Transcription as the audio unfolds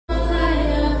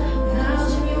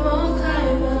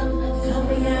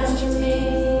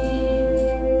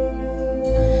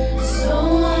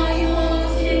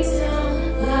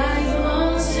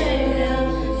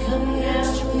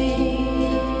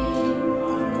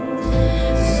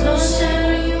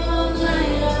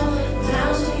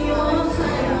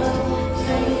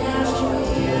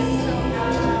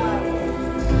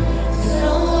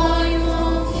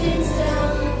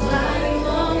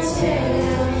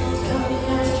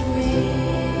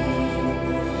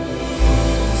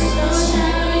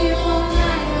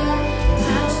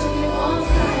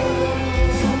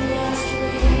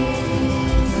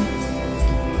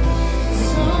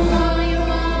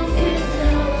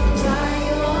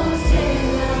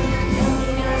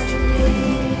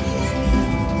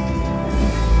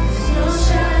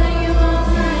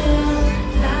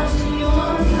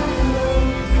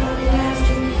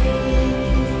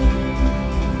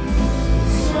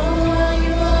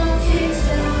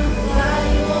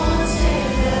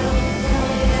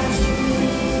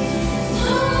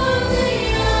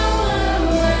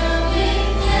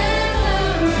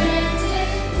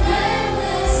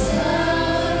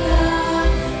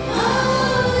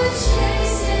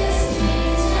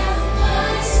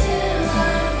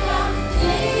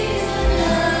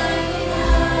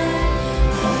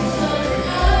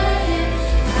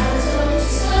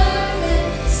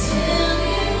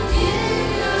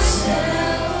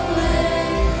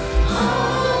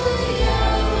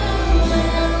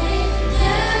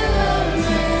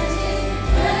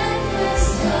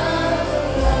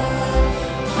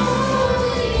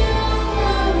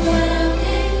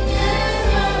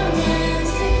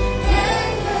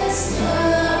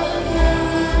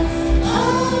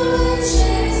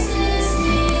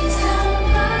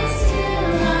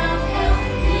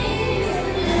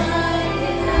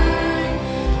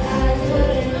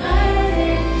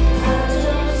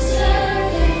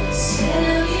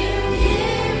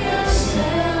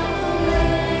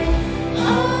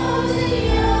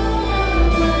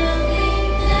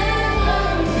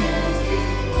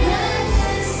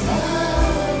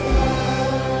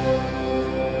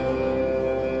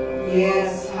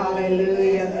Yes,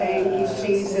 hallelujah. Thank you,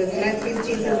 Jesus. Let's give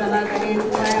Jesus another hand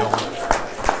clap.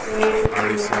 Thank you,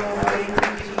 Lord. Thank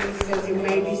you, Jesus. You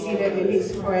may be seated in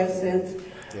his presence.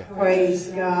 Praise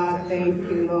God. Thank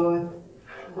you, Lord.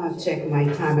 I'll check my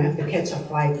time. I have to catch a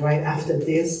flight right after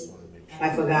this. I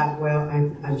forgot. Well,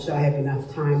 I'm sure I have enough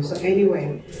time. So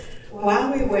anyway,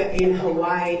 while we were in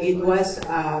Hawaii, it was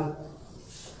a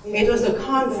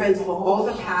conference for all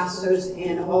the pastors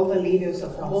and all the leaders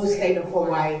of the whole state of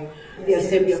Hawaii, the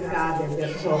Assembly of God.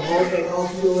 And so they all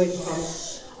flew in from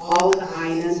all the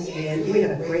islands, and we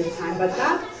had a great time. But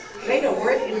God laid a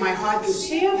word in my heart to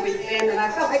share with them, and I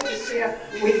felt like to share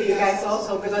with you guys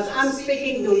also, because I'm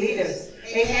speaking to leaders.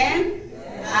 Amen?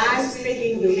 I'm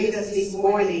speaking to leaders this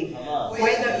morning.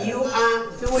 Whether you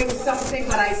are doing something,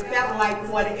 but I felt like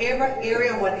whatever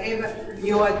area, whatever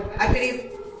I believe,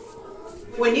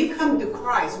 when you come to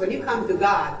Christ, when you come to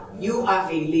God, you are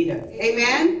a leader.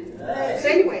 Amen? So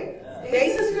anyway,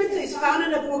 today's scripture is found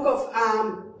in the book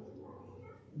of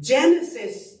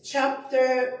Genesis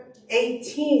chapter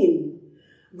 18,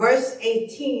 verse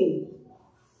 18.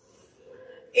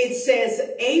 It says,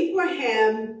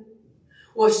 Abraham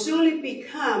will surely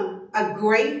become a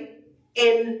great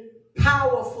and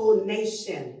powerful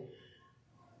nation.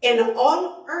 And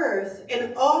all earth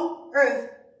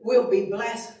will be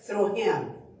blessed through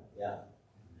him. Yeah.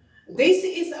 This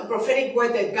is a prophetic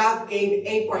word that God gave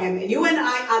Abraham. And you and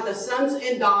I are the sons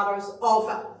and daughters of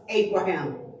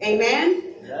Abraham.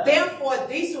 Amen? Yeah. Therefore,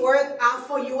 these words are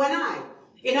for you and I.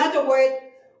 In other words,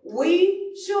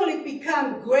 we surely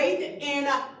become great and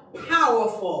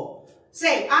powerful.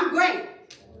 Say, I'm great.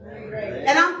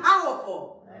 And I'm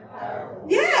powerful.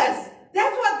 Yes,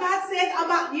 that's what God said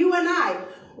about you and I.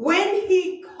 When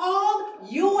he called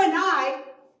you and I,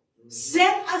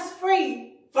 set us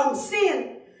free from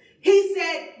sin, he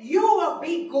said, you will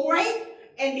be great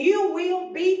and you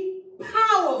will be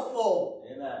powerful.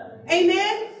 Amen.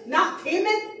 Amen. Not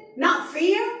timid, not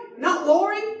fear, not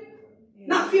worried,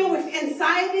 not filled with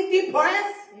anxiety,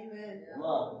 depressed. Amen.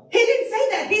 He didn't say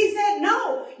that. He said,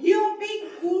 no, you'll be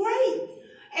great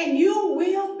and you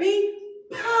will be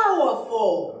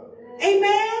powerful.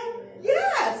 Amen.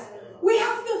 Yes. We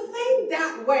have to think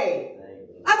that way.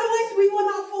 Otherwise, we will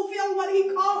not fulfill what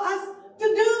he called us to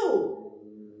do.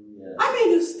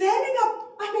 Yes. Standing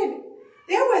up,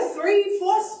 there were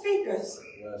 4 speakers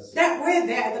that were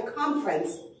there at the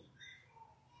conference.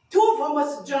 2 of them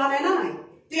was John and I.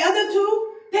 The other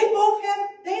 2,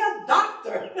 they are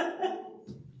doctors. And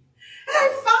I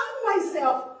found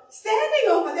myself standing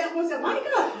over there and said, my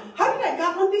God, how did I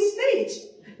get on this stage?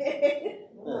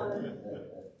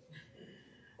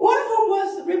 One of them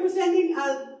was representing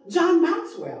John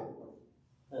Maxwell.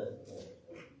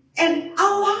 And a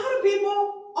lot of people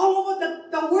all over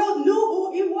the world knew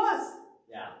who he was.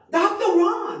 Yeah. Dr.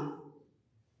 Ron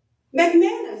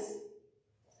McManus.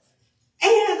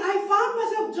 And I found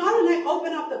myself, John and I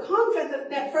opened up the conference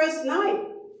that first night.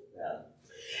 Yeah.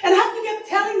 And I have to keep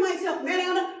telling myself,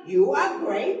 Meleana, you are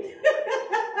great.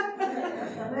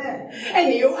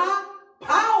 And you are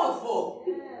powerful.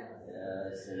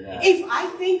 Yes, if I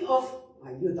think of,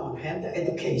 you don't have the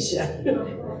education.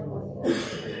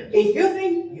 If you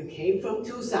think you came from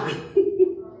Tucson.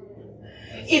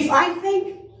 If I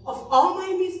think of all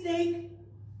my mistakes,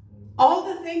 all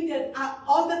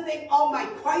my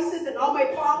crisis and all my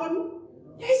problems,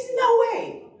 there's no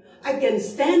way I can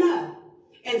stand up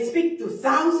and speak to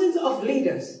thousands of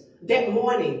leaders that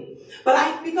morning.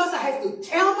 But because I have to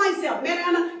tell myself,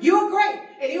 Meleana, you're great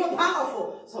and you're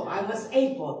powerful. So I was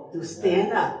able to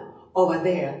stand up over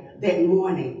there that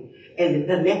morning and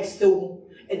the next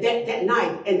that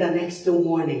night and the next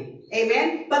morning.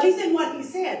 Amen? But listen what he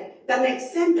said. The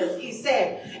next sentence he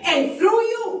said, and through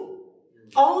you,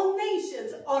 all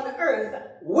nations on earth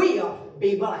will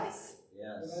be blessed.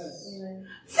 Yes.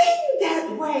 Think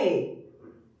that way.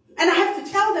 And I have to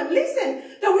tell them, listen,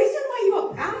 the reason why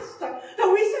you're a pastor, the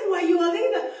reason why you're a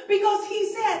leader, because he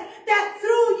said that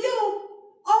through you,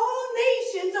 all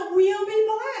nations will be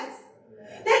blessed.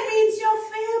 That means your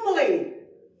family,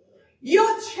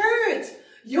 your church,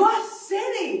 your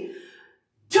city.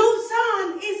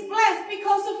 Tucson is blessed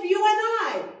because of you and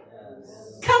I.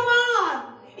 Yes. Come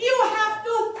on. You have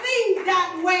to think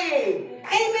that way.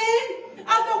 Amen?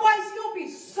 Otherwise, you'll be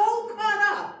so caught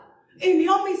up in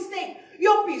your mistake.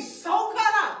 You'll be so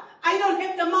caught up. I don't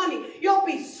have the money. You'll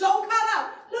be so caught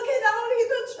up. Look at our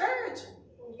little church.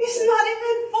 It's not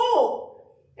even full.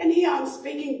 And here I'm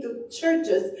speaking to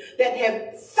churches that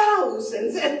have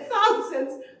thousands and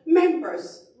thousands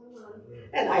members.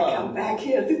 And I come back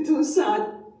here to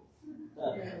Tucson.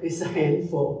 It's a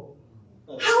handful.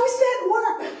 How does that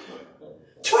work?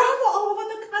 Travel all over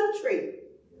the country.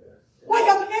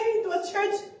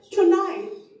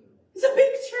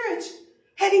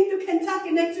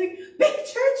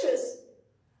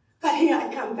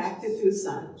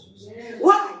 Tucson.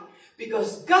 Why?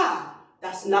 Because God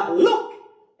does not look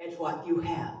at what you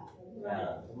have.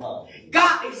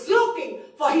 God is looking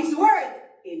for his word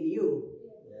in you.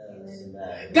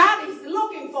 God is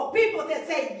looking for people that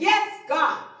say, yes,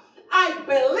 God, I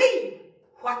believe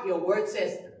what your word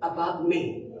says about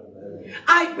me.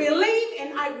 I believe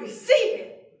and I receive it.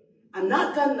 I'm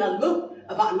not going to look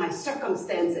about my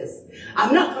circumstances.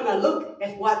 I'm not going to look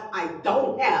at what I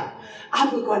don't have.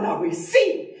 I'm going to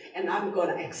receive and I'm going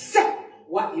to accept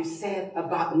what you said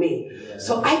about me.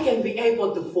 So I can be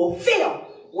able to fulfill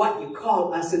what you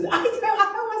call us. And I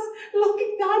was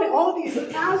looking down at all these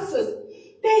pastors.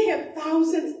 They have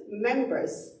thousands of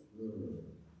members.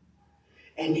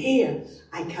 And here,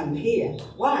 I come here.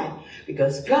 Why?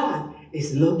 Because God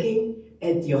is looking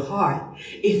at your heart.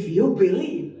 If you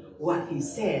believe what he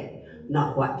said,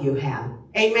 not what you have.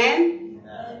 Amen?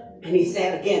 And he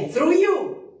said again, through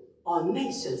you, all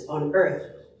nations on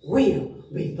earth will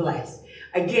be blessed.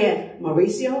 Again,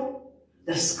 Mauricio,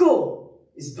 the school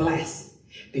is blessed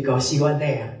because you are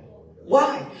there.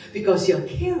 Why? Because you're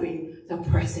carrying the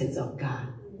presence of God.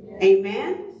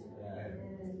 Amen?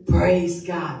 Praise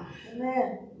God.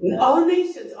 Amen. All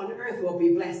nations on earth will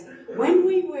be blessed. When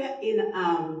we were in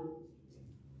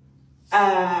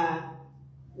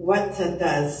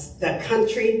the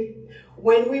country,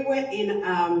 when we were in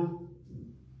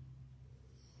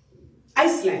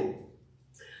Iceland,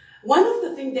 one of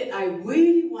the things that I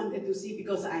really wanted to see,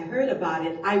 because I heard about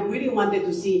it, I really wanted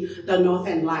to see the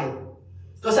Northern Light.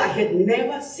 Because I had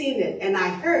never seen it, and I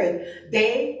heard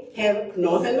they have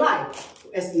Northern Light.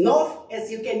 As north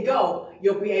as you can go,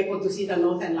 you'll be able to see the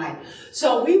Northern Light.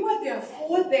 So we were there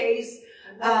 4 days,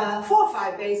 4 or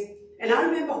 5 days, and I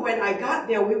remember when I got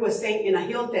there, we were staying in a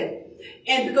Hilton,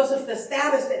 and because of the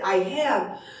status that I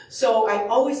have, so I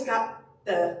always got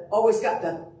the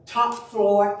top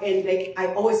floor, and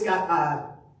I always got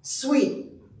a suite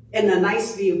and a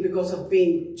nice view because of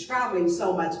being traveling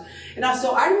so much. And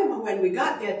so I remember when we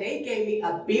got there, they gave me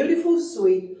a beautiful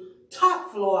suite,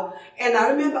 top floor, and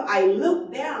I remember I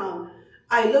looked down,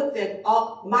 I looked at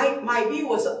my view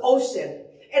was the ocean.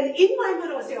 And in my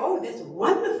mind I was saying, oh, that's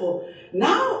wonderful.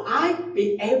 Now I'd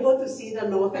be able to see the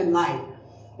Northern Light.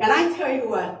 And I tell you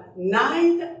what,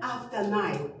 night after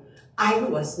night, I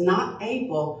was not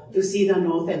able to see the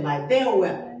Northern Light. There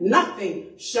were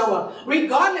nothing show up.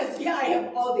 Regardless, here I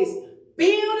have all this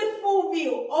beautiful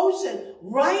view, ocean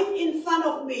right in front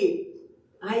of me.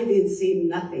 I didn't see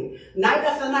nothing. Night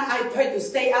after night, I tried to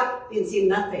stay up, didn't see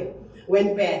nothing.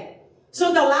 Went back.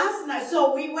 So the last night,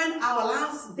 so we went, our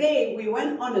last day, we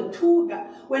went on a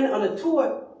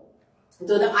tour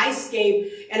to the ice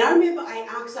cave. And I remember I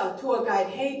asked our tour guide,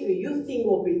 hey, do you think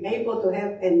we'll be able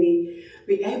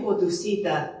to see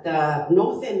the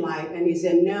Northern Light? And he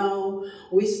said, no,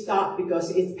 we stopped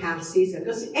because it's past season.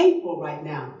 Because it's April right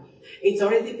now. It's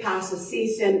already past the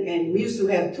season, and we used to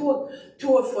have tour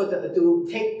to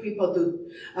take people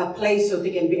to a place so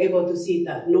they can be able to see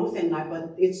the Northern Light,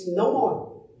 but it's no more.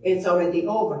 It's already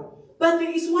over. But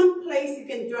there is one place you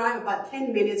can drive about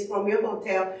 10 minutes from your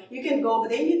hotel. You can go over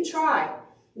there and you try.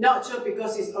 Not just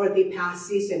because it's already past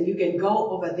season. You can go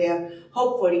over there.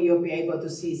 Hopefully you'll be able to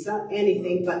see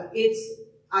anything, but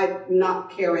I'm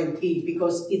not guaranteed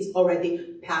because it's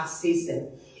already past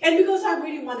season. And because I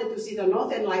really wanted to see the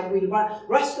Northern Light, we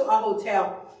rushed to our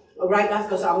hotel. Right, that's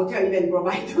because our hotel even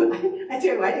provide food. I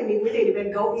tell you, we didn't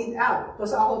even go eat out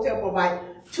because our hotel provide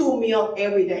 2 meals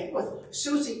every day. It was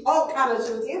sushi, all kind of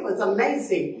sushi. It was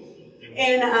amazing.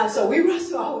 And so we rushed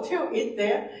to our hotel, eat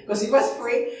there because it was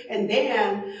free. And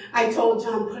then I told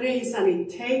John, please, honey,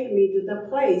 take me to the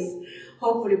place.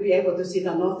 Hopefully be able to see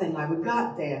the Northern Light. We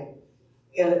got there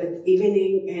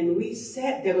evening, and they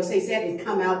said it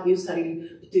come out usually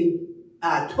between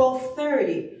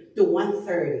 12:30 to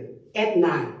 1:30 at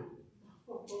night.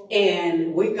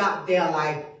 And we got there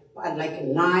like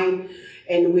 9,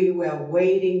 and we were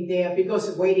waiting there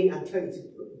because waiting until it's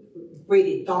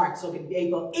really dark so to be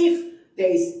able,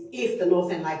 if the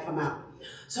Northern Light come out.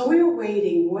 So we were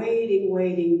waiting,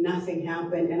 nothing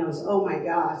happened, and I was, oh my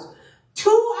gosh,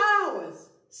 2 hours,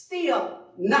 still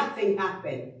nothing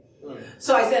happened.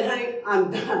 So I said, honey,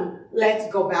 I'm done.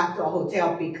 Let's go back to our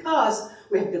hotel because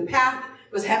we have to pack.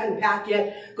 Because haven't packed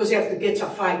yet, because you have to get your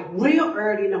flight real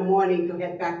early in the morning to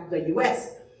head back to the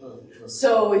U.S.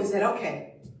 So he said,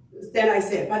 okay. Then I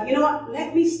said, but you know what?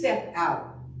 Let me step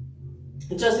out.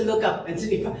 Just look up and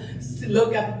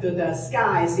look up to the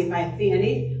sky, see if I see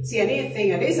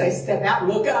anything. At least I step out,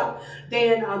 look up.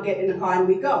 Then I'll get in the car and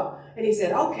we go. And he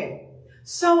said, okay.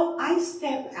 So I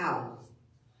step out.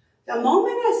 The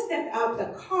moment I step out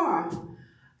the car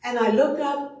and I look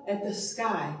up at the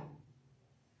sky,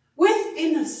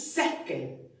 within a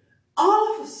second,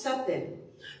 all of a sudden,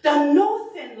 the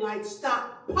northern lights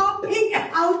start popping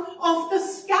out of the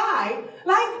sky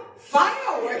like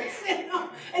fireworks, you know?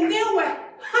 And there were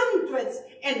hundreds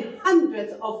and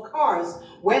hundreds of cars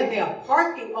when they are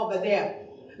parking over there,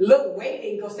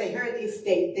 waiting because they heard if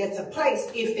there's a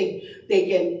place, if they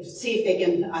can see if they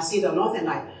can see the northern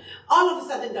light. All of a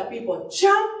sudden, the people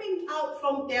jumping out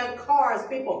from their cars,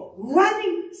 people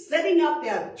running, setting up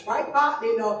their tripod,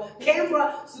 you know,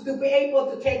 camera, so to be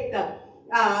able to take the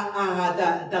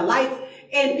lights,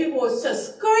 and people were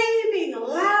just screaming,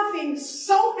 laughing,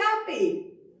 so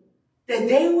happy that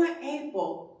they were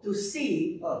able to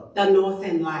see the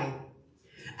northern light.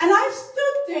 And I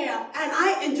stood there and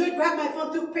I enjoyed, grabbed my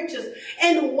phone, took pictures,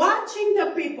 and watching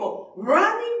the people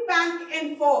running back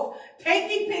and forth,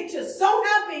 taking pictures, so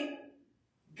happy.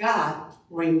 God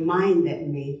reminded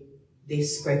me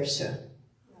this scripture.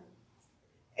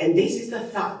 And this is the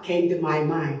thought came to my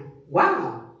mind.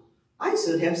 Wow, I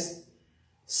should have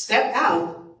stepped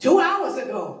out 2 hours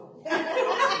ago.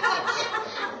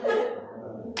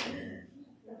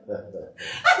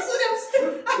 I should have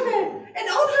stepped out. And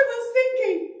all I was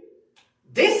thinking,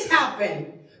 this happened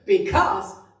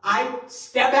because I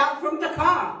stepped out from the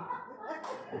car.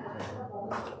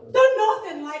 The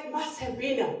northern light must have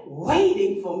been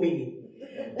waiting for me.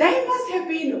 They must have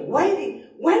been waiting.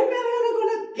 When Meleana going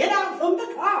to get out from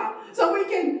the car so we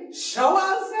can show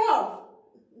ourselves?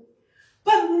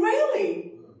 But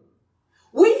really,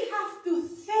 we have to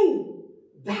think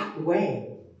that way.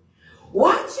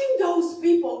 Watching those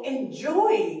people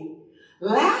enjoying,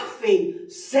 laughing,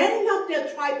 setting up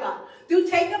their tripod to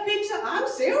take a picture, I'm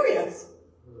serious.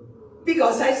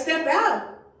 Because I stepped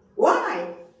out.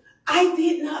 Why? I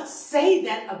did not say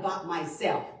that about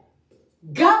myself.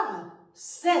 God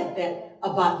said that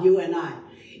about you and I.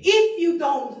 If you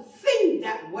don't think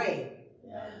that way,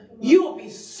 you'll be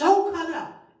so caught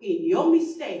up in your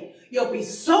mistake. You'll be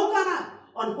so caught up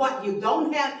on what you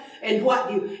don't have and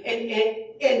what you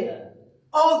and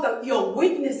all your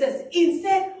weaknesses,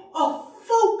 instead of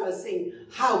focusing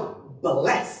how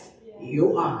blessed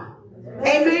you are.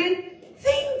 Amen.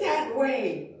 Think that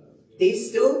way.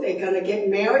 These two, they're going to get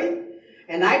married.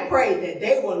 And I pray that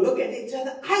they will look at each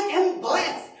other. I am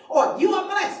blessed. Or you are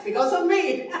blessed because of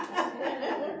me.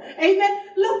 Amen.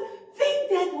 Look, think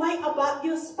that way about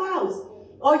your spouse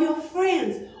or your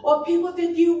friends or people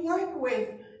that you work with.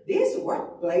 This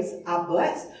workplace are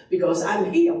blessed because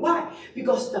I'm here. Why?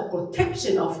 Because the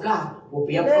protection of God will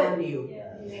be upon you.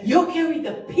 You'll carry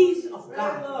the peace of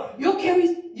God. You'll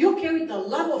carry the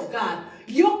love of God.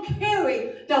 You'll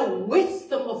carry the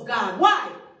wisdom of God.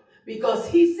 Why? Because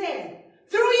he said,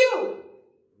 through you,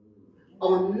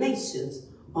 all nations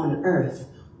on earth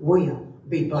will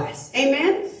be blessed.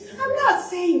 Amen? I'm not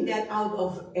saying that out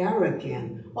of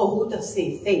arrogance. Oh, who does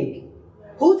she think?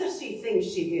 Who does she think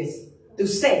she is to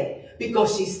say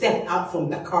because she stepped out from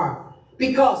the car?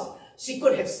 Because she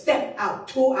could have stepped out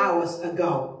 2 hours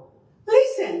ago.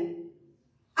 Listen,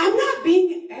 I'm not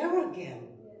being arrogant.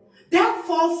 That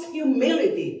false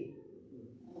humility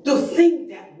to think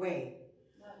that way.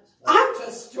 I'm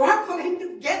just struggling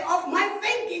to get off my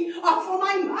thinking off of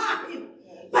my mind.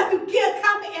 But to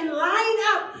come and line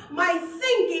up my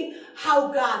thinking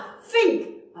how God thinks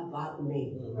about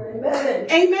me. Amen.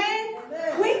 Amen.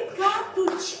 Amen. We got to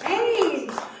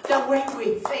change the way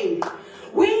we think.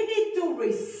 We need to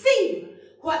receive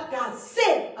what God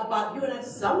said about you and I.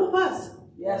 Some of us,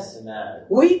 yes,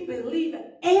 we believe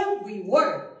every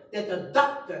word that the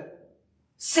doctor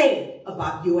said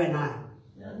about you and I.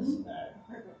 Yes.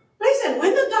 Listen,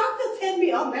 when the doctor tell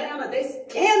me, oh, Meleana, there's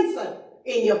cancer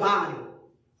in your body,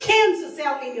 cancer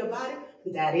cell in your body,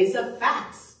 that is a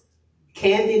fact.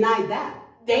 Can't deny that.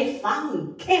 They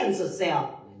found cancer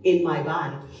cell in my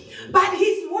body. But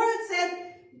his word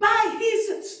said, by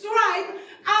his stripe,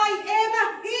 I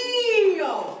am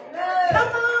healed. Yes. Come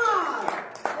on.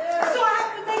 Yes. So I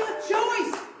have to make a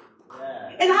choice.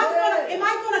 Yes. And am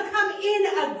I going to come in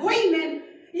agreement?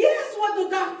 Yes, what the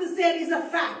doctor said is a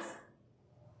fact.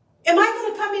 Am I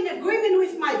going to come in agreement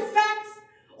with my facts?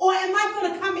 Or am I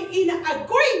going to come in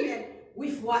agreement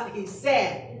with what he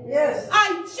said? Yes.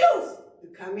 I choose to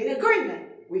come in agreement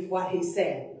with what he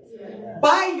said. Yes.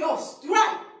 By your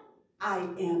stripe, I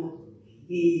am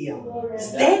healed. Yes.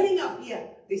 Standing up here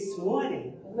this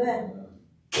morning, amen,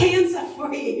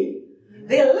 cancer-free,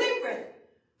 delivered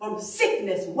from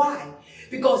sickness. Why?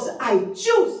 Because I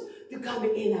choose to come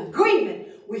in agreement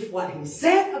with what he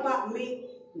said about me,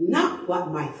 not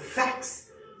what my facts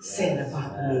said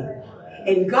about me.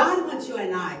 And God wants you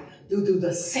and I to do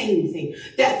the same thing.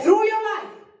 That through your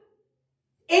life,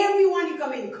 everyone you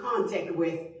come in contact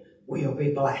with will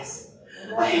be blessed.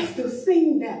 I have to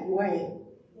think that way.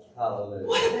 Hallelujah.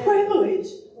 What a privilege.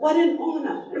 What an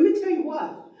honor. Let me tell you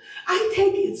what. I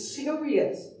take it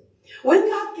serious. When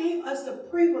God gave us the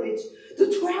privilege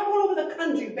to travel over the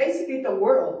country, basically the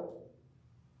world,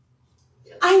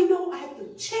 I know I have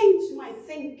to change my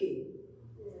thinking.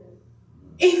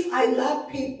 If I love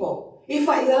people, if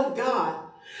I love God,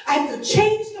 I have to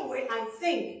change the way I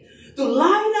think to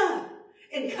line up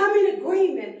and come in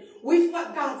agreement with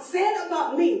what God said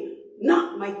about me,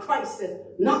 not my crisis,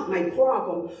 not my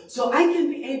problem. So I can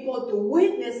be able to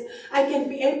witness, I can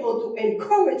be able to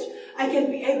encourage, I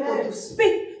can be able to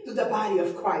speak to the body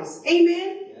of Christ.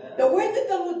 Amen? The word that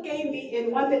the Lord gave me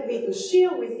and wanted me to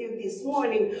share with you this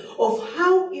morning of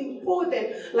how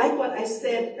important, like what I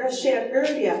said or shared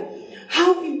earlier,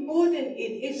 how important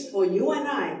it is for you and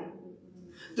I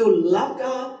to love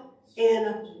God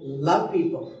and love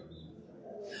people.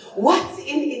 What's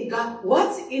in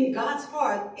God's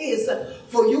heart is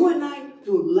for you and I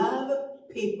to love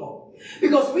people.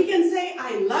 Because we can say,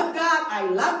 I love God, I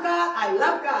love God, I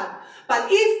love God. But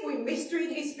if we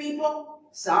mistreat his people,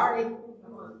 sorry,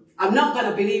 I'm not going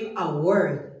to believe a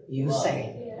word you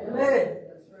say. Amen.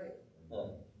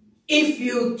 If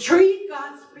you treat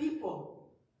God's people,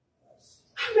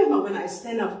 I remember when I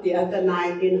stand up the other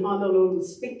night in Honolulu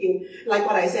speaking, like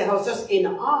what I said, I was just in,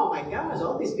 oh my gosh,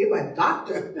 all these people are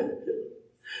doctors.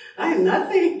 I am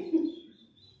nothing.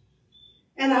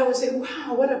 And I was saying,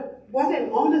 wow, what an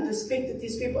honor to speak to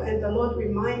these people. And the Lord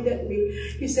reminded me,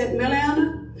 he said,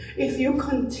 Meleana, if you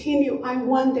continue, I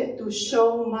wanted to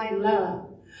show my love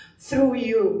through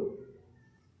you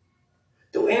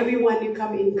to everyone you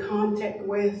come in contact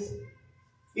with.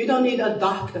 You don't need a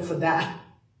doctor for that.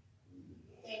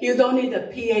 You don't need a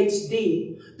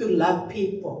PhD to love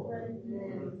people.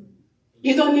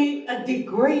 You don't need a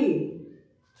degree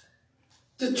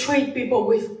to treat people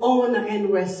with honor and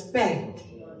respect.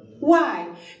 Why?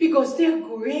 Because they're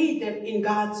created in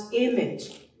God's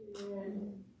image.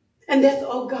 And that's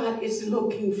all God is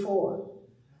looking for.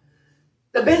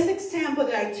 The best example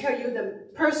that I tell you, the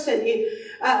person in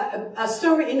a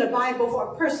story in the Bible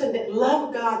for a person that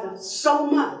loved God so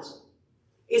much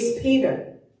is Peter.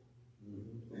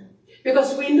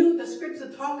 Because we knew the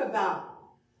scripture talk about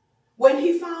when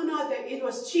he found out that it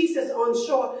was Jesus on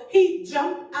shore, he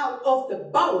jumped out of the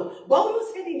boat. Boat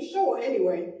was heading shore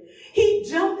anyway. He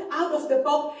jumped out of the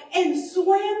boat and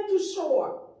swam to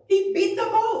shore. He beat the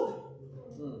boat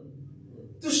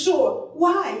to shore.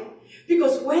 Why?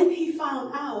 Because when he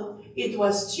found out it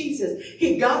was Jesus,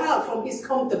 he got out from his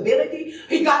comfortability.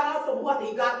 He got out from what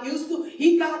he got used to.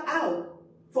 He got out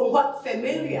from what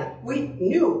familiar we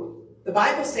knew. The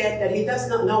Bible said that he does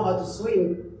not know how to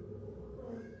swim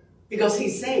because he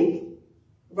sank,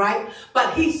 right?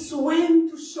 But he swam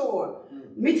to shore.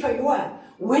 Let me tell you what,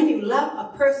 when you love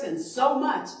a person so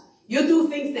much, you do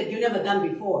things that you never done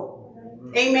before.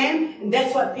 Amen? And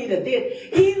that's what Peter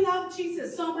did. He loved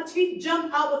Jesus so much, he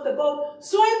jumped out of the boat,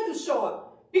 swam to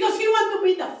shore, because he wanted to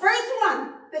be the first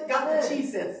one that got to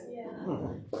Jesus.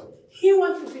 He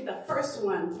wanted to be the first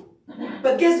one.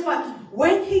 But guess what?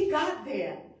 When he got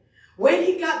there, when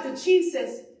he got to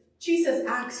Jesus, Jesus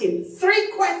asked him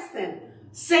 3 questions.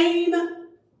 Same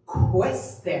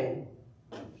question.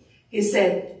 He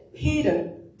said,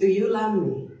 Peter, do you love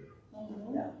me?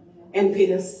 And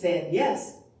Peter said,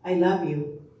 yes, I love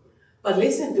you. But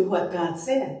listen to what God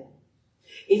said.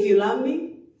 If you love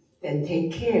me, then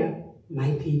take care of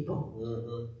my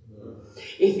people.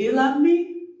 If you love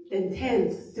me, then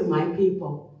tend to my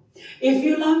people. If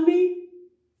you love me,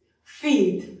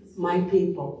 feed my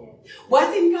people.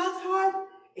 What's in God's heart?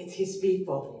 It's his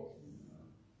people.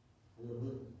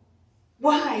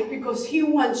 Why? Because he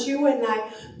wants you and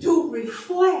I to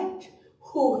reflect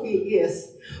who he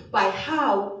is by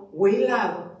how we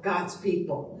love God's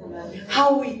people,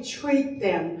 how we treat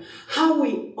them, how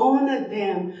we honor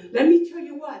them. Let me tell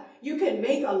you what, you can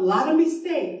make a lot of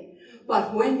mistakes,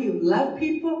 but when you love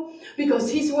people,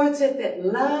 because his word said that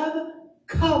love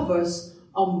covers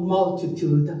a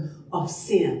multitude of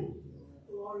sin.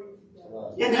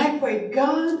 And I pray,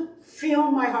 God,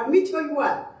 fill my heart. Let me tell you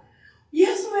what.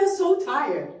 Yes, we're so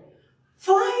tired.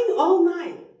 Flying all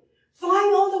night.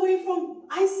 Flying all the way from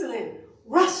Iceland.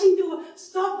 Rushing to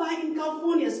stop by in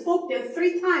California. Spoke there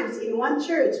 3 times in one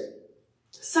church.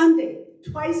 Sunday.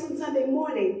 Twice on Sunday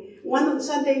morning. 1 on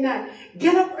Sunday night.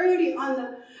 Get up early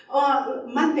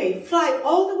on Monday. Fly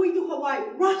all the way to Hawaii.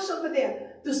 Rush over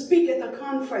there to speak at the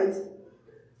conference.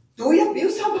 Do we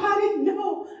abuse somebody?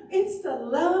 No. It's the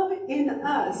love in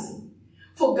us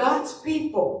for God's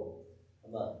people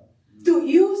to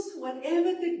use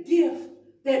whatever the gift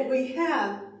that we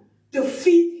have to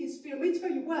feed his people. Let me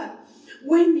tell you what,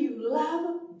 when you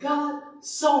love God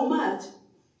so much,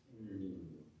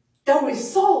 the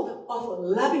result of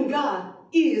loving God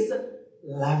is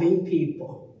loving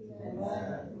people.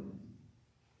 Amen.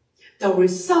 The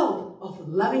result of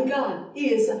loving God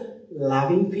is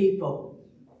loving people.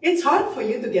 It's hard for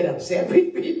you to get upset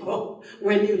with people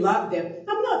when you love them.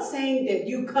 I'm not saying that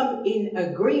you come in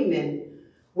agreement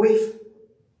with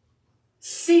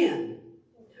sin.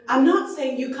 I'm not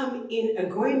saying you come in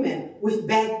agreement with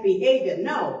bad behavior.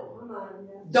 No.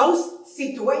 Those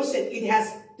situations, it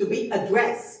has to be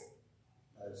addressed.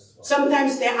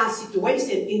 Sometimes there are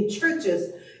situations in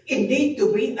churches, it needs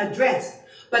to be addressed.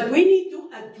 But we need to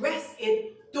address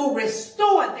it to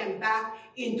restore them back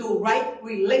into right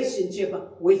relationship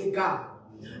with God.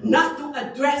 Not to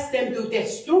address them to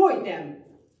destroy them,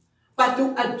 but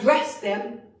to address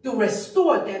them to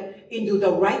restore them into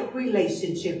the right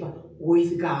relationship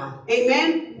with God.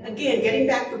 Amen? Again, getting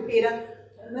back to Peter.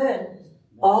 Amen.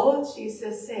 All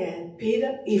Jesus said,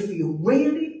 Peter, if you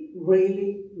really,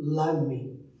 really love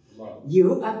me,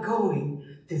 you are going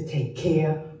to take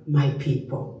care of my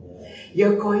people.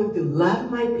 You're going to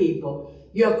love my people.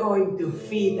 You're going to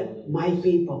feed my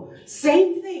people.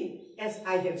 Same thing as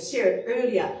I have shared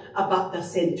earlier about the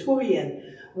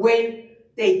centurion. When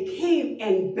they came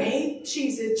and begged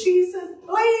Jesus, Jesus,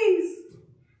 please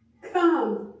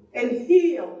come and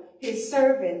heal his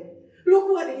servant. Look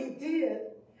what he did.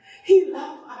 He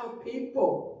loved our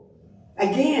people.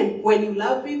 Again, when you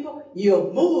love people,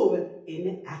 you move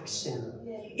in action.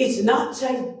 It's not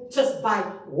just by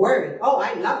word. Oh,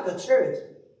 I love the church.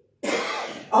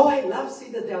 Oh, I love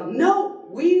Citadel. No,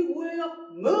 we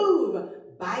will move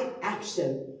by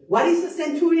action. What is the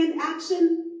centurion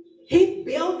action? He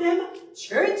built them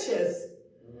churches.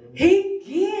 He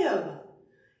give.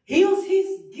 He used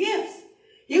his gifts.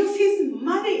 He used his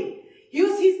money. He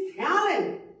used his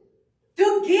talent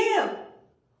to give,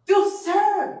 to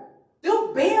serve,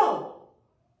 to build.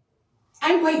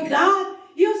 And when God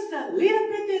used the little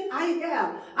bit that I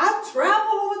have, I'll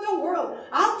travel over the world.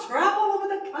 I'll travel over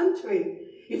the country.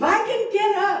 If I can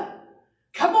get up,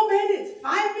 couple minutes,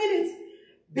 5 minutes,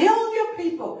 build your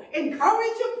people,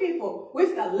 encourage your people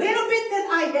with the little bit that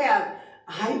I have,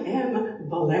 I am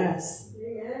blessed.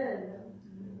 Yeah.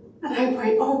 And I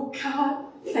pray, oh God,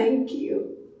 thank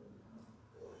you.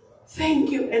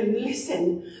 Thank you. And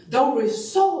listen, the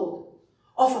result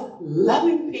of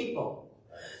loving people,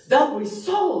 the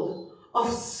result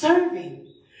of serving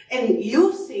and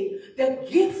using the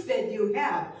gift that you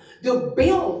have to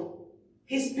build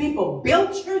his people,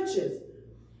 build churches.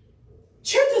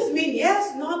 Churches mean,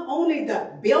 yes, not only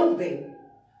the building.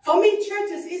 For me,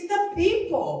 churches is the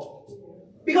people.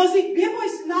 Because if people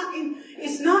is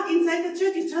not inside the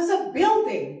church, it's just a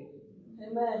building.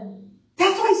 Amen.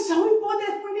 That's why it's so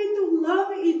important. We need to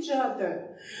love each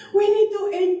other. We need to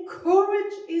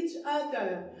encourage each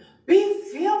other. Be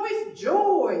filled with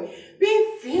joy.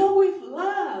 Be filled with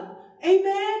love.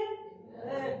 Amen?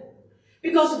 Amen.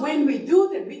 Because when we do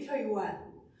that, we tell you what,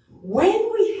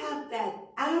 when we have that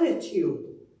attitude,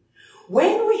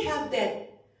 when we have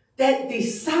that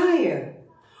desire,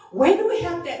 when we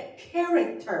have that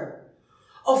character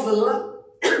of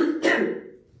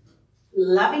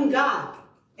loving God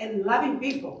and loving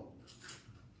people,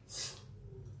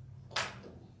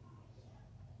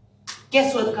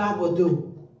 guess what God will do?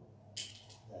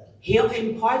 He'll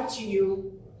impart to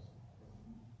you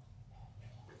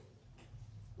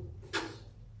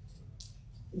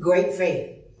great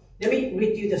faith. Let me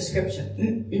read you the scripture.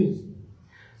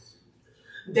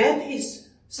 That is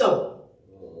so.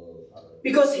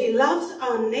 Because he loves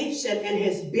our nation and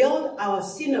has built our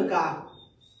synagogue.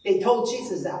 They told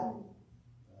Jesus that.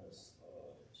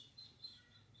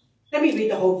 Let me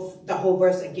read the whole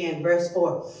verse again, verse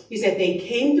 4. He said, they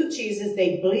came to Jesus,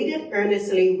 they pleaded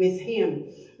earnestly with him.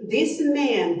 This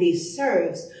man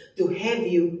deserves to have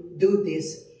you do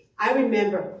this. I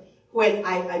remember when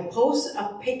I post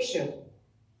a picture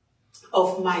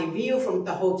of my view from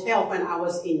the hotel when I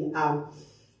was in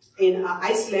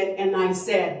Iceland, and I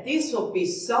said, this would be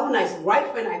so nice,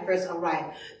 right when I first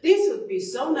arrived, this would be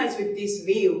so nice with this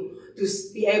view to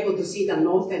be able to see the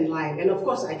northern light. And of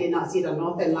course, I did not see the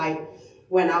northern light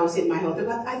when I was in my hotel,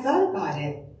 but I thought about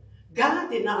it. God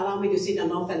did not allow me to see the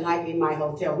northern light in my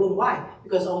hotel room. Why?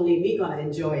 Because only me gonna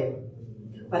enjoy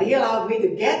it. But he allowed me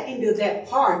to get into that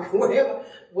park,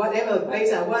 whatever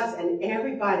place I was, and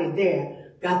everybody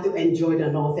there got to enjoy the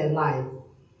northern light.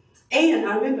 And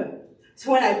I remember,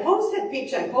 so when I posted that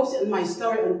picture, I posted my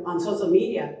story on social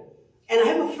media, and I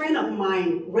have a friend of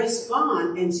mine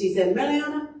respond, and she said,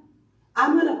 Meleana,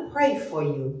 I'm going to pray for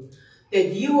you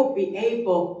that you will be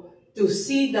able to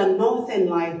see the northern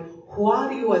light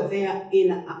while you are there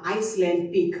in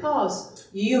Iceland because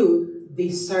you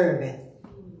deserve it.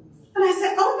 And I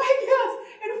said, oh my gosh.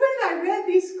 And when I read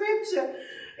this scripture,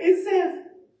 it says,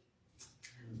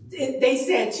 they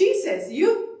said, Jesus,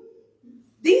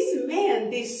 this man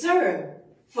deserved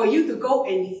for you to go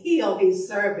and heal his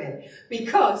servant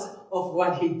because of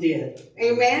what he did.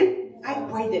 Amen? I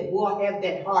pray that we'll have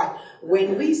that heart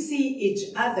when we see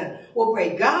each other. We'll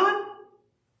pray, God,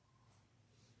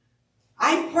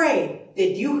 I pray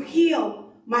that you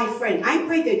heal my friend. I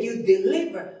pray that you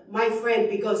deliver my friend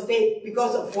because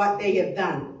of what they have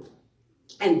done.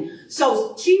 And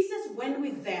so Jesus went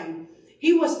with them.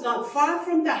 He was not far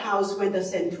from the house when the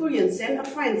centurion sent a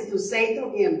friend to say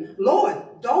to him, Lord,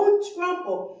 don't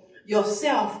trouble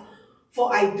yourself,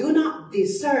 for I do not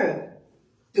deserve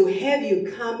to have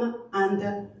you come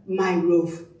under my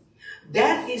roof.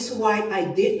 That is why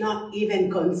I did not even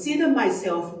consider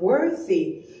myself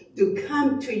worthy to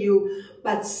come to you,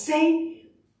 but say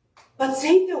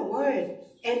the word,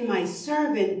 and my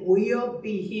servant will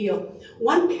be healed.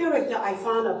 One character I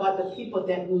found about the people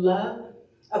that love,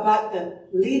 about the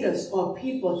leaders or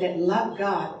people that love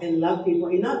God and love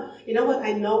people. You know what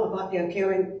I know about their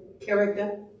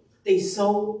character? They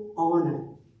so honor.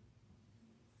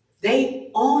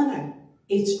 They honor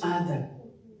each other.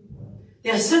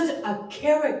 There's such a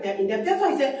character in them. That's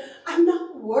why I said, I'm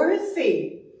not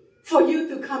worthy for you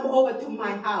to come over to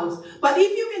my house. But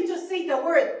if you can just say the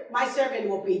word, my servant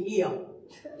will be healed.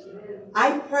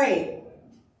 I pray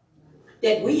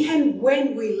that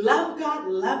when we love God,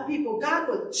 love people, God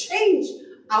will change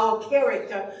our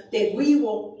character, that we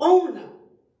will honor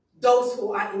those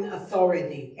who are in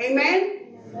authority.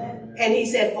 Amen? Amen. And he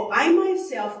said, for I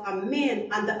myself, a man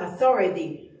under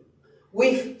authority,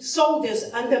 with soldiers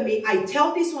under me, I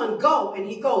tell this one, go, and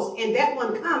he goes, and that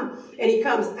one come, and he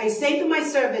comes. I say to my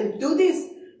servant, do this,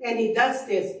 and he does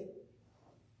this.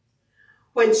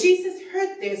 When Jesus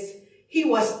heard this, he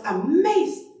was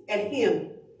amazed at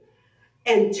him,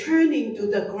 and turning to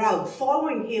the crowd,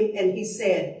 following him, and he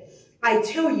said, I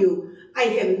tell you, I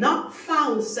have not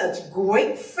found such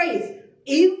great faith,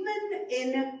 even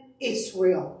in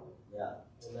Israel.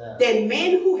 Then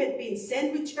men who had been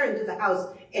sent returned to the house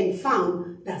and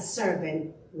found the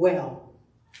servant well.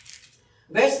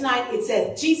 Verse 9, it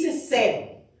says, Jesus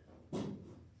said,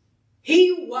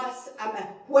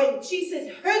 when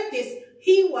Jesus heard this,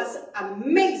 he was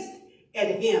amazed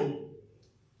at him.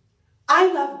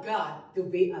 I love God to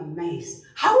be amazed.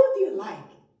 How would you like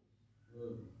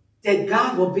that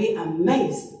God will be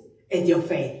amazed at your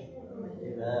faith?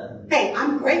 Amen. Hey,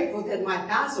 I'm grateful that my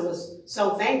pastor was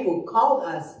so thankful, called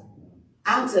us,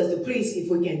 asked us to please if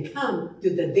we can come to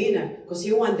the dinner, because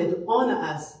he wanted to honor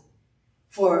us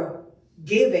for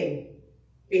giving,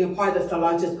 being a part of the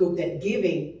largest group that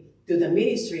giving to the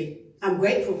ministry. I'm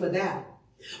grateful for that.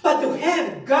 But to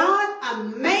have God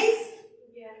amazed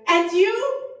at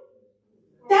you,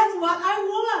 that's what I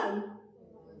want.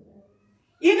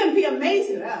 You can be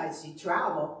amazed. I see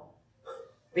travel.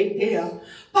 Big deal.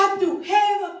 But to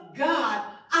have God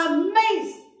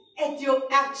amazed at your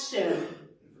action.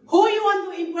 Who you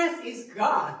want to impress is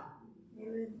God.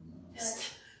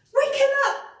 We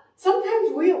cannot.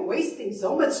 Sometimes we are wasting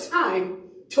so much time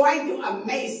trying to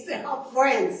amaze our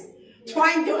friends,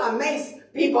 trying to amaze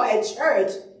people at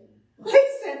church.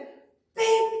 Listen,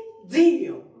 big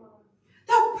deal.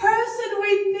 The person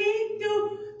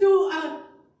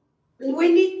we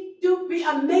need to be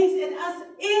amazed at us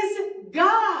is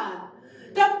God.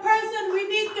 The person we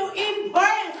need to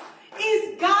impress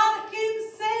is God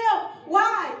himself.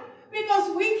 Why?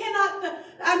 Because we cannot,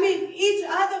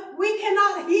 we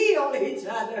cannot heal each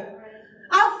other.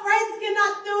 Our friends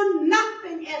cannot do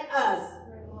nothing at us.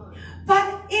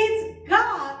 But it's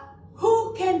God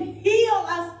who can heal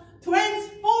us,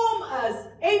 transform us.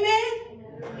 Amen?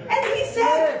 And he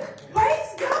said,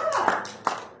 praise God.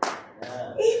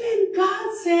 Even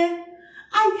God said,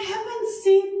 I haven't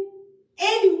seen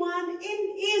anyone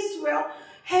in Israel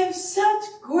have such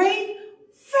great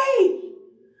faith.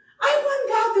 I want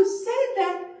God to say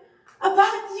that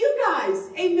about you guys.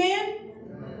 Amen?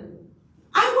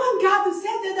 I want God to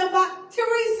say that about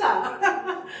Teresa.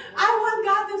 I want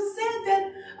God to say that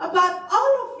about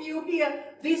all of you here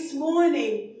this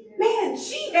morning. Man,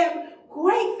 she had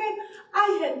great faith.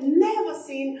 I had never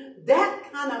seen that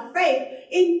kind of faith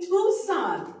in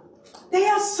Tucson. They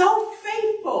are so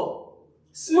faithful.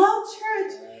 Small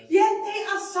church, yet they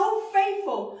are so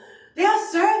faithful. They are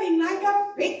serving like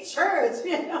a big church,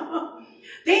 you know.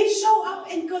 They show up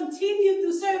and continue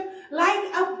to serve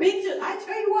like a big church. I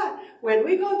tell you what, when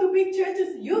we go to big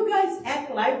churches, you guys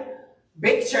act like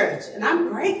big church. And I'm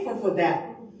grateful for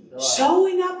that.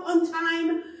 showing up on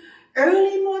time,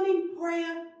 early morning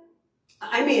prayer.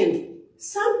 I mean,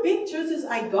 some big churches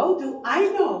I go to, I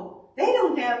know they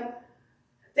don't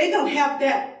have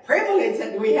that privilege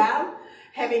that we have,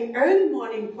 having early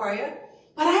morning prayer.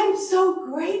 But I'm so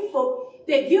grateful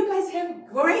that you guys have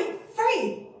great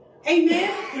faith.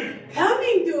 Amen.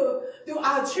 Coming to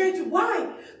our church.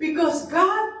 Why? Because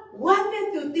God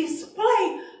wanted to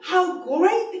display how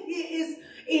great He is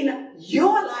in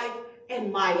your life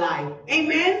and my life.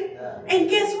 Amen. And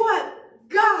guess what?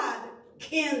 God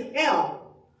can help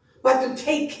but to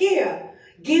take care,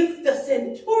 give the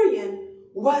centurion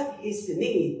what his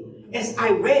need. As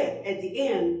I read at the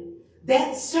end,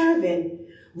 that servant,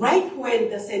 right when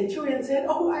the centurion said,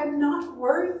 oh, I'm not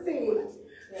worthy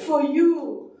for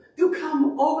you to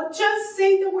come over, just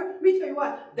say the word. Let me tell you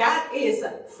what, that is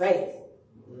faith.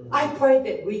 I pray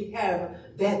that we have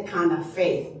that kind of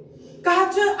faith.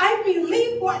 God, I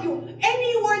believe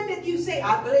any word that you say,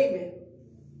 I believe it.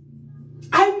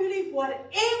 I believe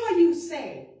whatever you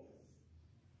say.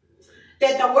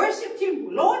 That the worship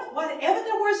team, Lord, whatever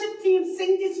the worship team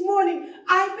sing this morning,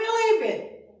 I believe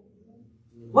it.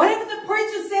 Whatever the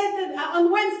preacher said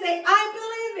on Wednesday, I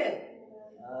believe it.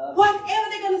 Whatever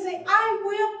they're going to say, I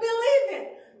will believe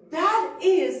it. That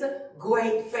is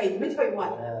great faith. Let me tell you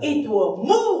what, it will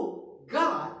move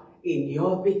God in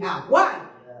your behalf. Why?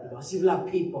 Because you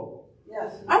love people.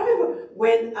 Yes. I remember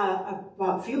when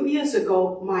a few years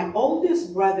ago, my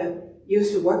oldest brother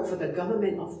used to work for the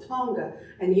government of Tonga,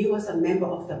 and he was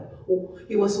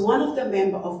one of the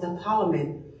members of the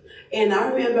parliament. And I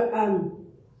remember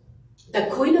the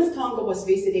Queen of Tonga was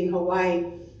visiting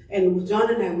Hawaii, and John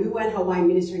and I, we went Hawaii,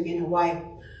 ministering in Hawaii.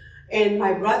 And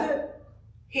my brother,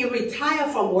 he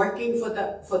retired from working for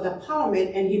the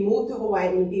parliament, and he moved to Hawaii,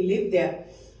 and he lived there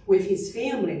with his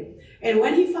family. And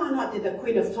when he found out that the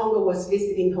Queen of Tonga was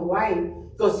visiting Hawaii,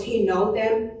 because he know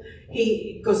them,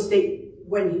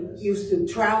 when he used to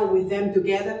travel with them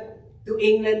together to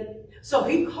England. So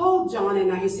he called John and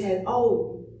I, he said,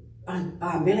 oh,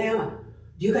 Meleana,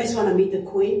 do you guys want to meet the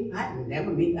Queen? I had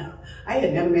never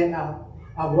met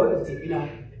our royalty, you know.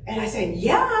 And I said,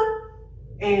 yeah.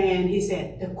 And he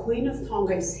said, the Queen of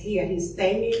Tonga is here. He's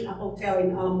staying in a hotel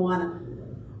in Ala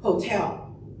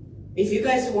Hotel. If you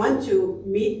guys want to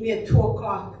meet me at 2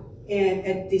 o'clock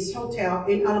at this hotel,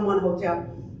 in Ala Hotel,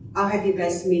 I'll have you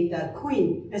guys meet the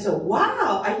Queen. I said,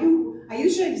 wow, are you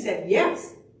sure? He said,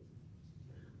 yes.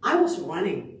 I was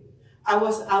running. I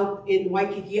was out in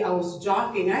Waikiki. I was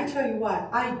jogging. I tell you what,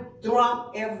 I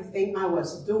dropped everything I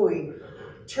was doing,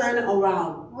 turned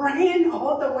around, ran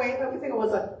all the way. Everything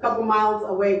was a couple miles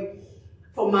away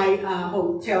from my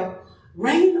hotel.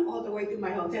 Ran all the way to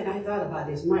my hotel. I thought about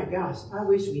this. My gosh, I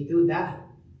wish we do that.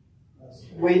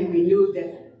 When we knew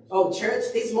that, oh,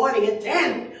 church this morning at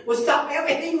 10. We'll stop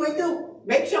everything we do.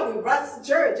 Make sure we rush the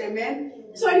church, amen?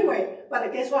 So anyway,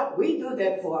 but guess what? We do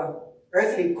that for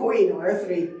earthly queen or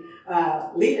earthly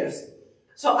leaders.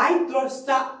 So I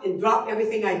stopped and dropped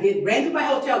everything I did, ran to my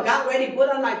hotel, got ready, put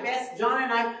on my best. John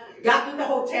and I got to the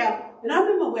hotel. And I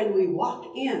remember when we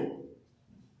walked in,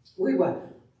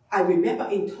 I remember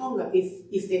in Tonga,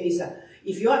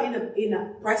 if you're in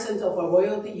a presence of a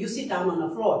royalty, you sit down on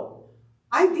the floor.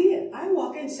 I did. I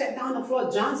walked in, sat down on the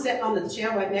floor. John sat on the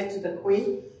chair right next to the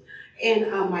Queen. And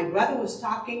my brother was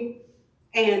talking.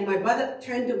 And my brother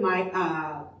turned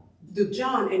to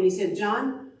John and he said,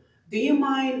 John, do you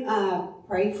mind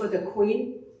praying for the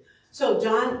Queen? So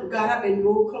John got up and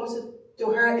moved closer to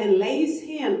her and laid his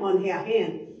hand on her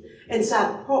hand and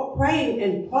started praying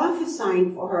and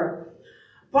prophesying for her.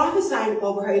 Prophesying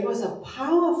over her. It was a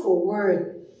powerful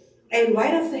word. And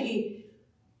right after he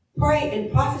prayed and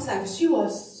prophesied, she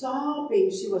was sobbing,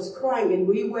 she was crying, and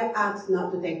we were asked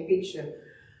not to take picture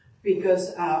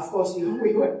because, of course,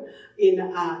 we were in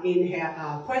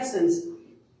her presence.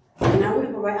 And I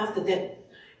remember right after that,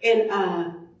 and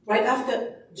right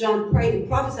after John prayed and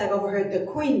prophesied over her, the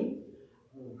Queen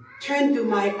turned to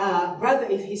my brother,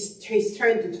 it's his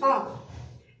turn to talk.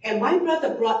 And my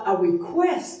brother brought a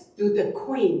request to the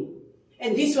Queen.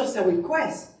 And this was the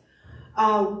request.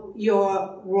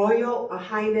 Your Royal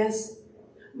Highness,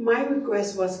 my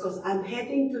request was because I'm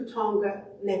heading to Tonga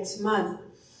next month.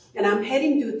 And I'm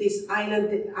heading to this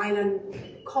island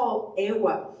called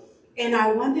Ewa. And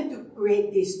I wanted to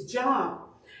create this job.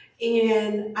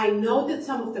 And I know that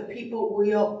some of the people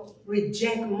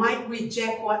might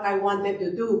reject what I wanted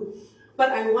to do.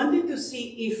 But I wanted to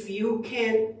see if you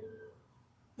can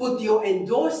put your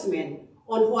endorsement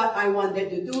on what I wanted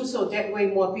to do so that way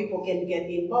more people can get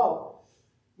involved.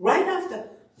 Right after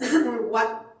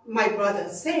what my brother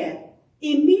said,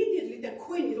 immediately the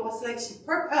Queen, it was like she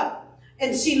perked up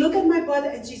And she looked at my brother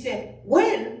and she said,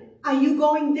 when are you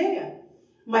going there?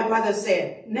 My brother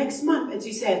said, next month. And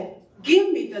she said,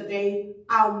 give me the day.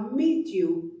 I'll meet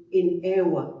you in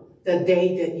Iowa, the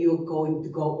day that you're going to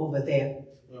go over there.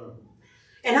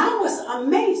 And I was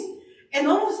amazed. And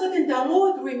all of a sudden, the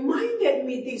Lord reminded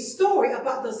me this story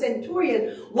about the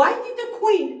centurion. Why did the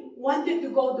queen wanted to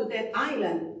go to that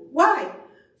island? Why?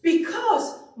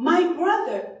 Because my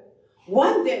brother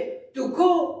wanted to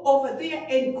go over there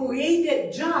and create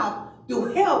a job to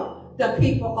help the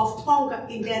people of Tonga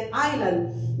in that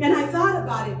island. And I thought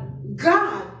about it.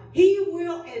 God, He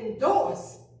will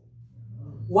endorse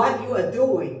what you are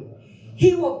doing.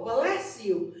 He will bless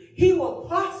you. He will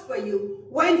prosper you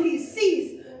when He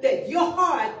sees that your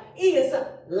heart is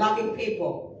loving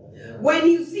people. When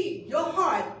you see your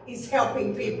heart is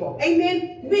helping people.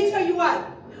 Amen? Let me tell you what.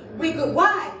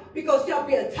 Why? Because there'll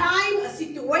be a time, a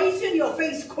situation, you'll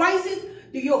face crisis,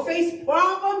 you'll face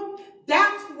problem.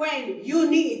 That's when you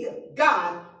need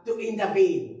God to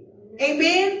intervene.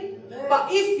 Amen? But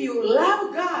if you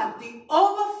love God, the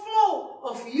overflow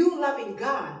of you loving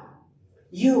God,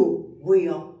 you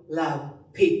will love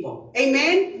people.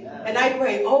 Amen? And I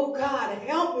pray, oh God,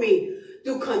 help me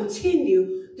to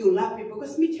continue to love people.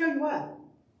 Because let me tell you what.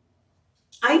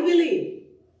 I believe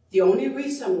the only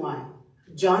reason why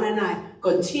John and I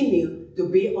continue to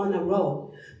be on the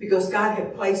road, because God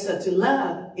has placed such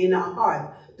love in our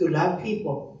heart to love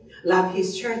people, love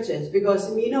His churches. Because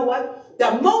you know what?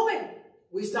 The moment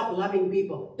we stop loving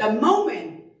people, the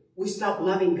moment we stop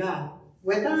loving God,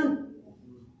 we're done.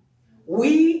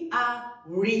 We are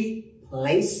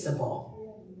replaceable.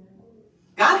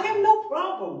 God have no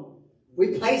problem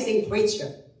replacing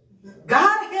preacher.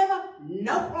 God have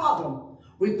no problem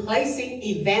replacing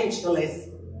evangelists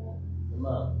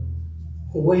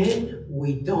when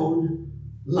we don't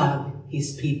love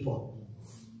His people.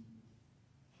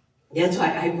 That's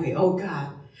why I pray, oh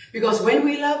God, because when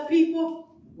we love people,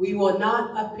 we will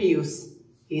not abuse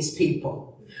His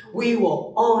people. We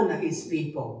will honor His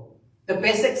people. The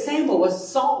best example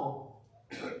was Saul.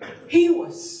 He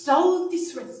was so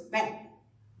disrespect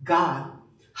God.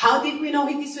 How did we know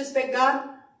he disrespect God?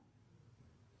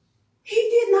 He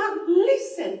did not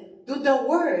listen to the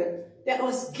word that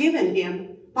was given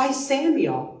him by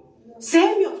Samuel.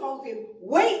 Samuel told him,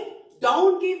 wait,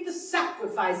 don't give the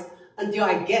sacrifice until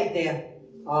I get there.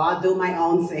 Oh, I'll do my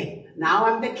own thing. Now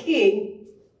I'm the king.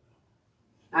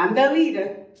 I'm the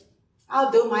leader.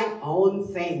 I'll do my own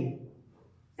thing.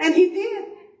 And he did.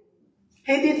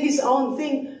 He did his own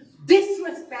thing.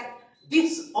 Disrespect,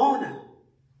 dishonor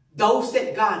those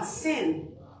that God sent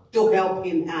to help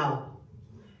him out.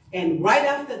 And right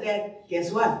after that,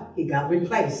 guess what? He got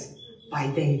replaced by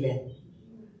David.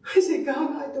 I said,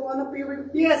 God, I don't want to be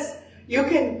replaced. Yes, you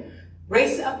can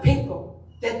raise up people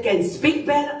that can speak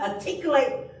better,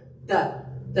 articulate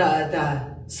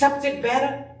the subject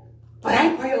better. But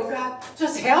I pray, oh God,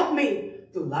 just help me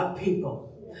to love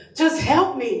people. Just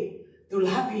help me to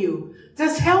love you.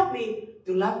 Just help me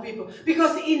to love people.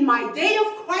 Because in my day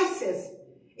of crisis,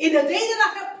 in the day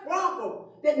that I have problem,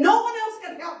 that no one else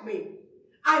can help me,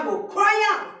 I will cry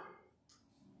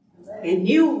out. And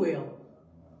you will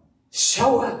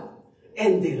show up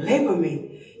and deliver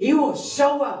me. You will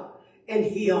show up and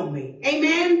heal me.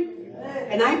 Amen? Amen.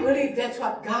 And I believe that's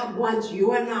what God wants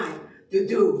you and I to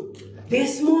do.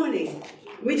 This morning,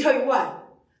 let me tell you what,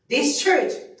 this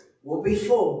church will be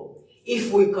full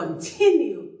if we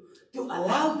continue to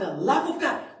allow the love of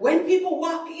God. When people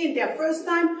walk in their first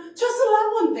time, just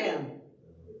love on them.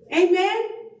 Amen?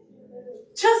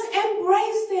 Just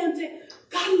embrace them. Say,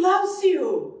 God loves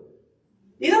you.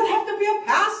 You don't have to be a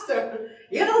pastor.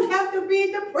 You don't have to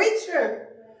be the preacher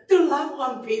to love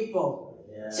on people.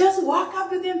 Yeah. Just walk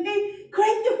up to them. Hey,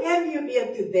 great to have you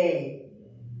here today.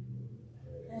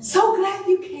 So glad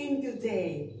you came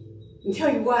today. And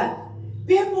tell you what,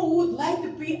 people would like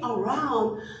to be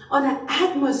around on an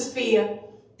atmosphere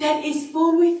that is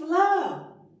full with love.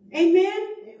 Amen?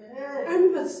 Amen. I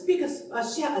remember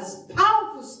share a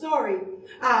powerful story.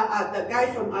 The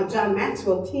guy from John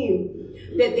Maxwell team,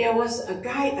 that there was a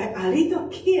guy, a little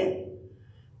kid,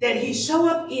 that he showed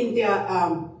up in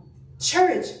their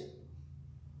church.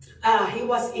 He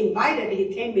was invited.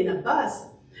 He came in a bus.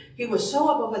 He would show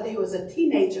up over there. He was a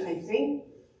teenager, I think.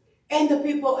 And the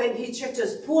people in his church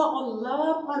just pour on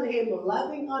love on him,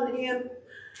 loving on him.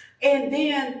 And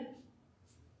then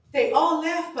they all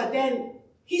left, but then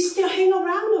he still hang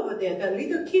around over there. The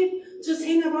little kid just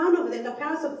hang around over there. The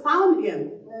pastor found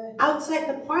him outside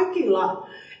the parking lot.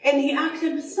 And he asked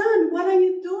him, son, what are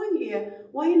you doing here?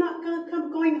 Why are you not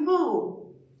going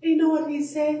home? And you know what he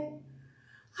said?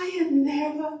 I have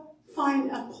never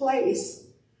find a place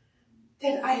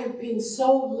that I have been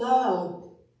so loved,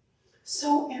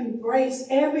 so embraced.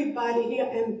 Everybody here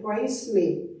embraced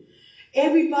me.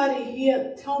 Everybody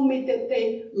here told me that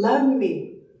they love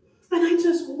me. And I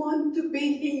just want to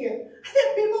be here.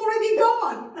 They've been already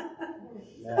gone.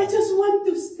 I just want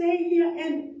to stay here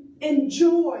and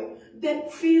enjoy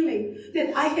that feeling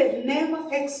that I had never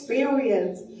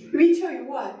experienced. Let me tell you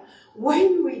what,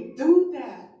 when we do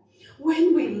that,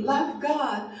 when we love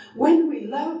God, when we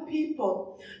love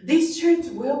people, this church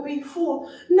will be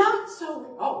full. Not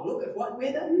so, oh, look at what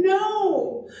we've done.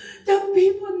 No, the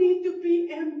people need to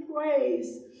be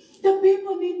embraced. The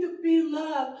people need to be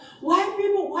loved. Why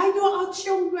do our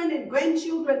children and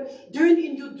grandchildren turn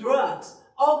into drugs,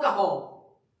 alcohol?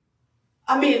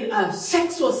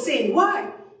 Sexual sin.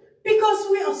 Why? Because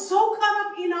we are so caught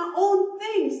up in our own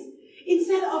things.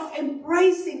 Instead of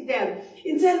embracing them,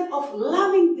 instead of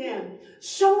loving them,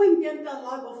 showing them the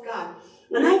love of God.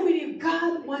 And I believe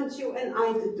God wants you and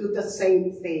I to do the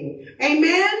same thing.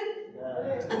 Amen?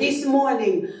 Yeah. This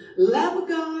morning, love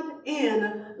God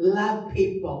and love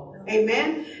people.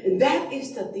 Amen? And that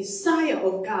is the desire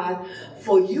of God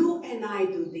for you and I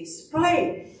to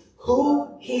display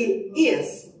who He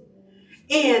is.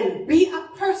 And be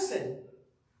a person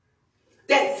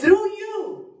that through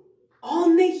you,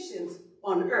 all nations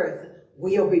on earth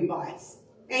will be blessed.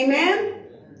 Amen?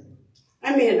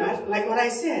 Like what I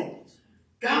said,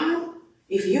 God,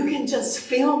 if you can just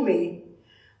fill me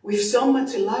with so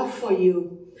much love for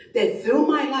you, that through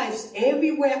my life,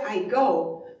 everywhere I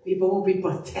go, people will be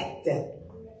protected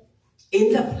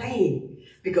in the plane.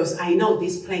 Because I know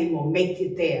this plane will make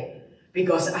it there.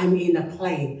 Because I'm in a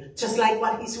plane. Just like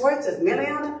what His word says,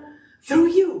 Meleana,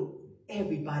 through you,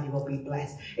 everybody will be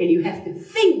blessed. And you have to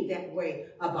think that way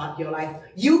about your life.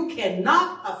 You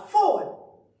cannot afford,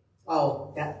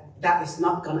 oh, that is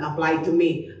not going to apply to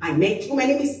me. I make too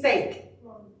many mistakes.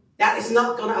 That is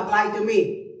not going to apply to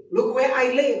me. Look where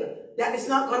I live. That is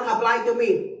not going to apply to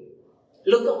me.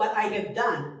 Look at what I have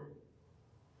done.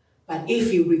 But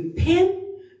if you repent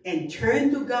and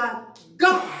turn to God,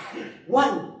 God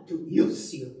wants to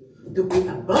use you to be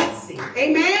a blessing.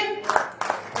 Amen?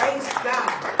 Praise God.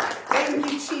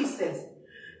 Thank you, Jesus.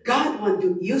 God wants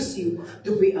to use you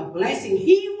to be a blessing.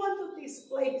 He wants to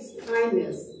display His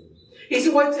kindness. His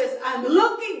word says, I'm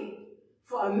looking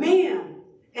for a man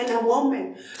and a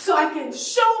woman so I can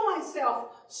show myself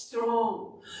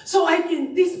strong. So I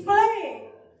can display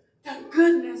the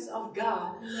goodness of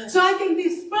God. So I can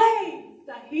display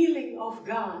the healing of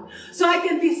God. So I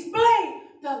can display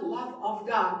the love of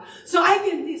God. So I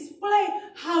can display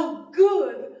how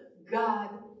good God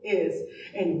is.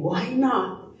 And why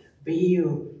not be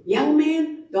you? Young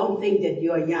man, don't think that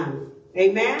you're young.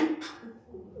 Amen?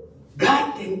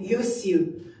 God can use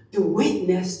you to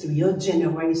witness to your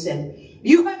generation.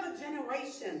 You have a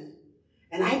generation.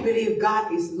 And I believe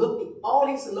God is looking, all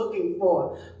He's looking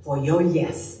for your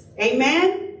yes.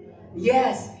 Amen?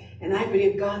 Yes. And I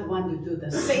believe God wants to do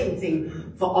the same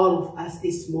thing for all of us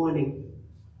this morning.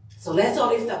 So let's all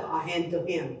lift up our hand to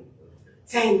Him.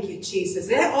 Thank you, Jesus.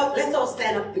 Let's all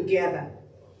stand up together.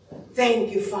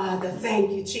 Thank you, Father.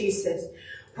 Thank you, Jesus.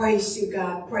 Praise you,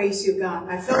 God. Praise you, God.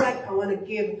 I feel like I want to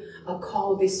give a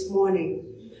call this morning.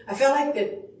 I feel like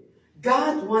that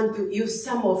God wants to use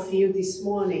some of you this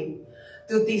morning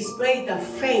to display the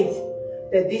faith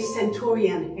that this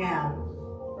centurion had.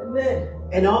 Amen.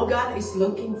 And all God is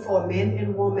looking for, men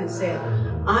and women, said,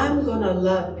 I'm going to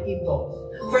love people.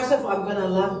 First of all, I'm going to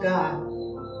love God.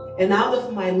 And out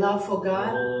of my love for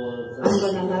God, I'm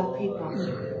going to love people.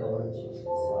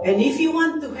 And if you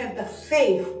want to have the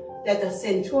faith that the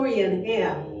centurion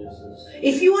had,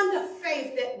 if you want the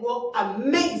faith that will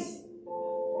amaze,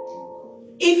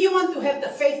 if you want to have the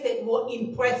faith that will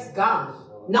impress God,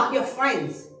 not your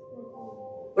friends,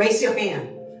 raise your hand.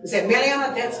 You say,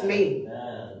 Meleana, that's me.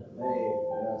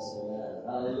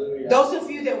 Those of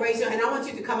you that raise your hand, I want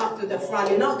you to come up to the front.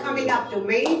 You're not coming up to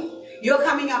me. You're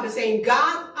coming up and saying,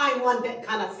 God, I want that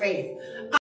kind of faith.